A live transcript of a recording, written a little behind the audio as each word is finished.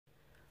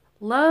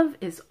Love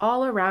is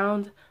all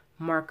around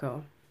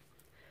Marco.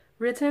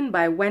 Written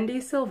by Wendi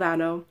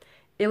Silvano,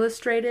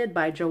 illustrated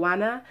by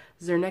Joanna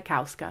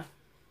Zernikowska.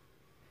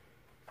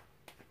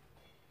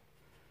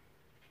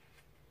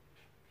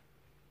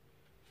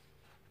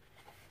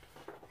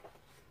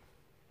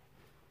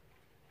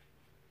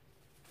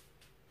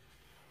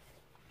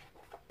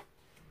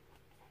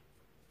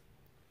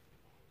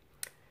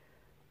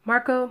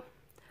 Marco,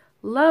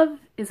 love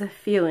is a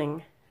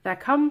feeling that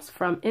comes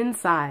from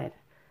inside.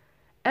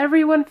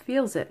 Everyone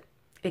feels it.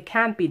 It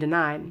can't be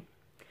denied.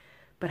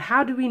 But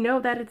how do we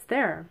know that it's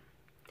there?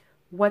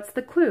 What's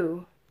the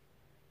clue?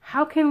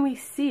 How can we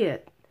see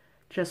it?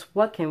 Just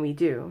what can we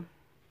do?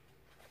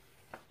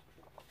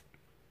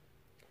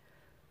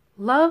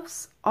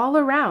 Love's all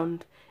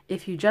around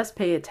if you just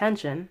pay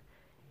attention,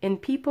 in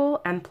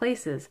people and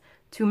places,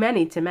 too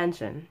many to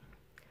mention.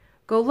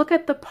 Go look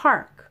at the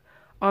park,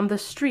 on the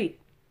street,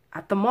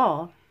 at the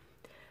mall.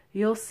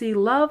 You'll see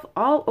love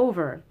all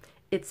over.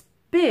 It's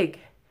big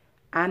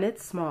and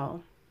it's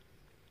small.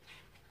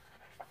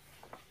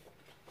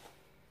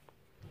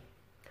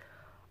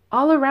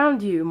 All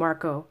around you,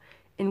 Marco,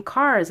 in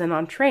cars and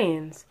on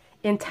trains,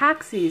 in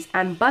taxis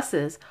and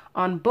buses,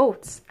 on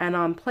boats and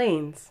on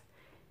planes,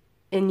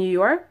 in New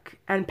York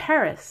and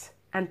Paris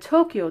and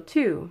Tokyo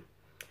too.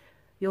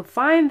 You'll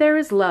find there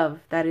is love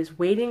that is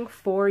waiting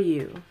for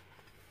you.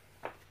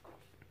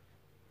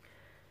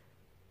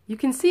 You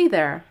can see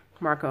there,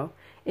 Marco,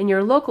 in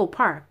your local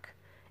park,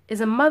 is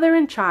a mother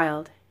and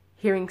child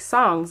hearing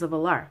songs of a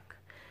lark.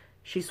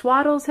 She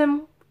swaddles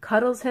him,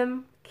 cuddles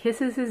him,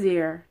 kisses his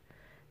ear.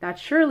 That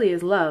surely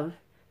is love.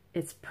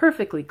 It's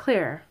perfectly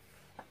clear.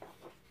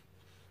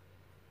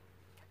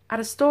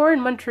 At a store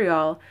in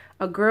Montreal,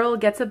 a girl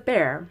gets a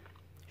bear.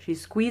 She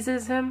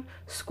squeezes him,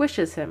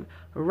 squishes him,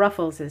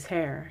 ruffles his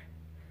hair.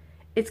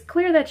 It's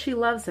clear that she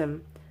loves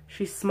him.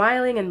 She's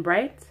smiling and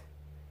bright.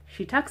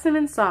 She tucks him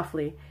in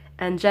softly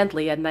and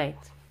gently at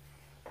night.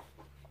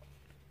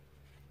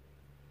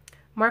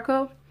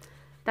 Marco,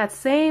 that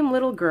same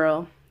little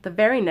girl, the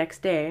very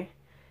next day,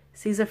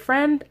 sees a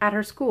friend at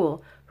her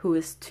school who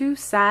is too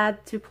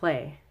sad to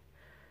play.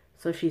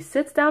 So she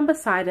sits down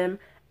beside him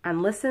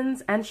and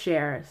listens and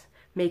shares,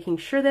 making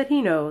sure that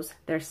he knows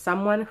there's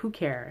someone who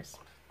cares.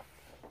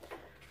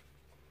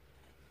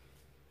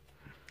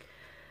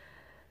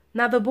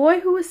 Now the boy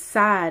who is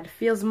sad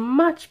feels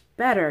much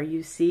better,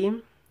 you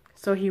see,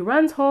 so he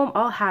runs home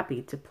all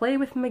happy to play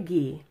with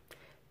McGee.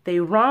 They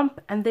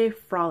romp and they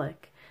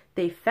frolic,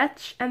 they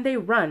fetch and they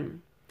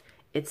run.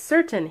 It's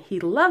certain he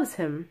loves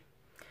him.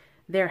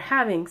 They're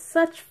having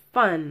such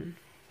fun.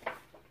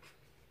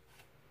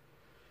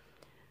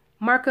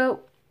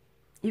 Marco,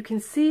 you can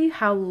see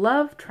how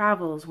love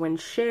travels when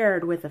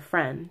shared with a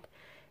friend.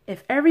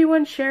 If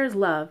everyone shares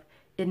love,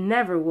 it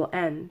never will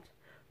end.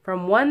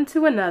 From one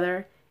to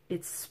another,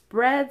 it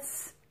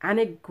spreads and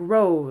it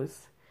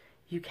grows.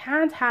 You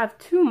can't have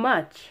too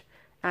much,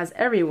 as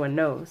everyone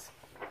knows.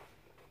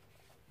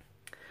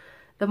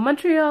 The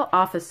Montreal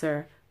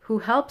officer who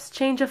helps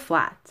change a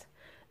flat,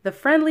 the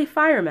friendly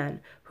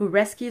fireman who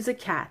rescues a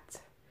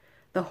cat,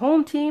 the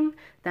home team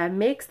that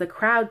makes the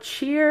crowd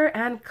cheer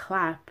and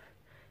clap.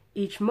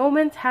 Each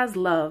moment has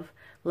love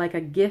like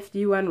a gift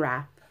you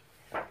unwrap.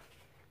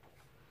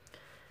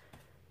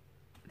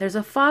 There's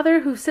a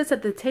father who sits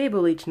at the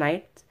table each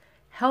night,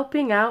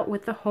 helping out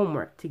with the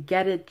homework to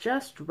get it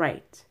just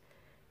right.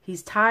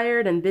 He's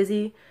tired and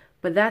busy,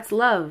 but that's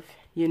love,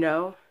 you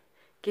know,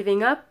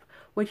 giving up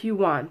what you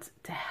want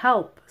to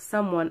help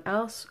someone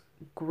else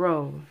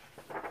grow.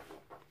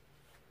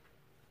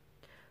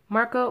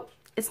 Marco,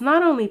 it's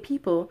not only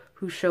people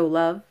who show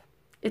love,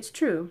 it's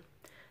true.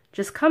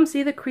 Just come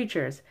see the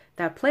creatures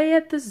that play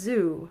at the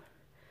zoo.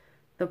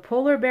 The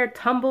polar bear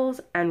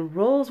tumbles and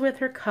rolls with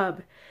her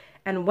cub,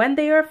 and when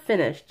they are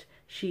finished,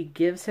 she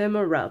gives him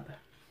a rub.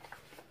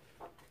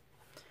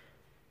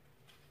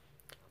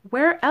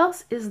 Where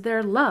else is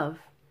there love?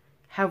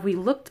 Have we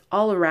looked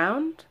all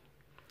around?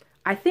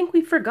 I think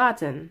we've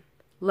forgotten.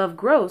 Love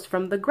grows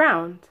from the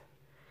ground.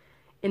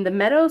 In the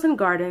meadows and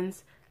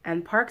gardens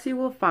and parks you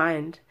will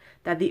find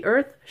that the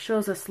earth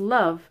shows us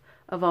love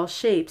of all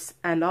shapes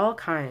and all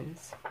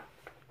kinds.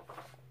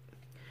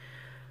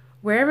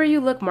 Wherever you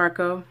look,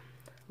 Marco,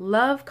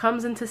 love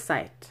comes into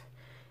sight.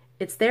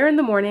 It's there in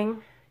the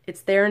morning,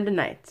 it's there in the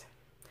night.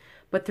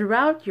 But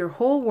throughout your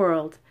whole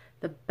world,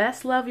 the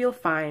best love you'll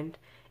find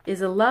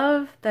is a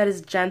love that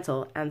is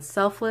gentle and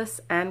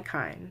selfless and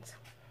kind.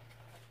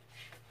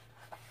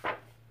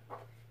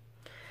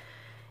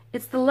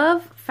 It's the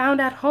love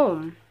found at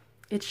home.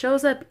 It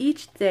shows up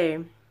each day,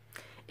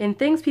 in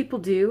things people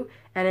do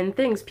and in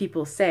things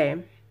people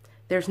say.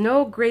 There's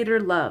no greater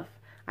love,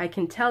 I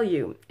can tell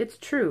you, it's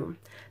true,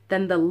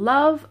 than the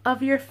love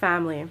of your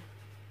family,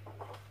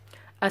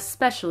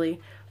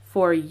 especially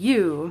for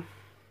you.